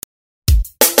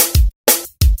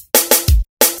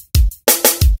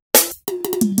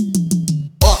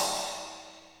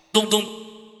dum dum,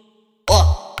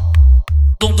 ó,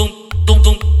 dum dum dum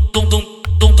dum dum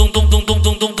dum dum dum dum dum dum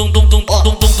dum dum dum dum dum, ó,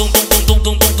 dum dum dum dum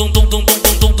dum dum dum dum dum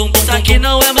dum dum dum. Isso aqui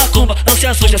não é macumba, não se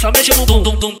assusta, só mexe no bum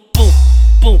dum dum pum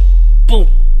pum pum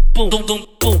pum dum dum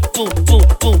pum pum pum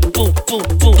pum pum pum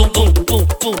pum dum dum pum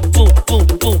pum pum pum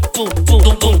pum pum pum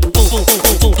dum dum pum pum pum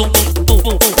pum dum dum pum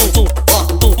pum pum pum, ó,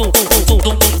 pum pum pum pum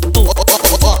dum dum pum,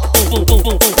 ó, pum pum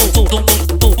pum pum dum dum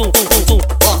pum pum pum pum,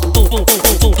 ó, pum pum pum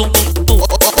pum dum dum pum,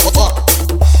 ó.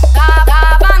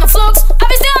 Tava no fluxo,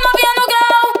 avistei a novinha no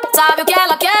grau. Sabe o que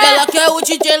ela quer? Ela quer o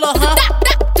DJ Lorran.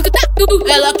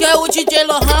 Ela quer o DJ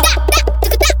Lorran.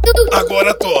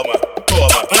 Agora toma, toma,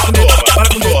 toma,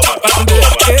 toma,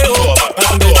 toma,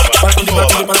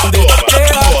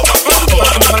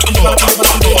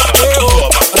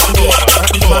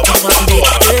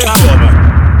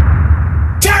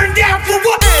 Turn down for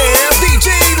what? É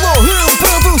DJ Lorran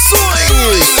Produções.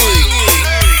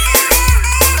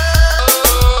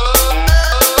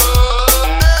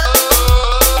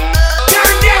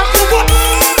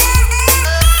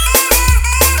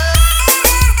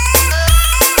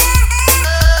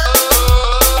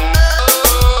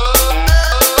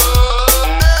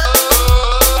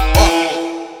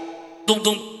 Dum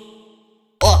dum,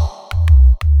 ó,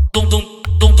 dum dum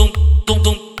dum dum dum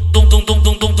dum dum dum dum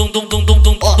dum dum dum dum dum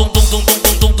dum, ó, dum dum dum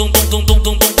dum dum dum dum dum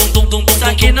dum dum dum dum dum. Isso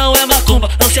aqui não é macumba,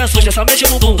 não se assusta, só mexe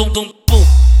no bum dum dum pum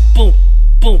pum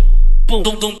pum pum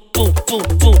dum dum pum pum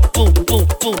pum pum pum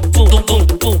pum pum dum dum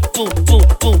pum pum pum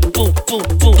pum pum pum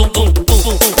pum dum dum pum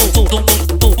pum pum pum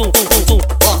pum pum pum pum,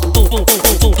 ó, pum pum pum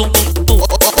pum pum dum dum pum,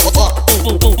 ó,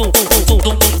 pum pum pum pum pum dum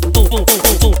dum pum pum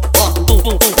pum pum, ó, pum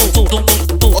pum pum pum dum dum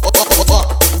pum, ó.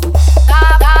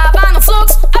 Tava no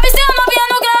fluxo, avistei a novinha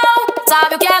no grau.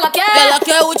 Sabe o que ela quer? Ela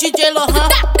quer o DJ Lorran.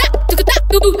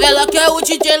 Ela quer o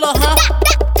DJ Lorran.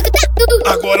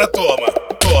 agora toma.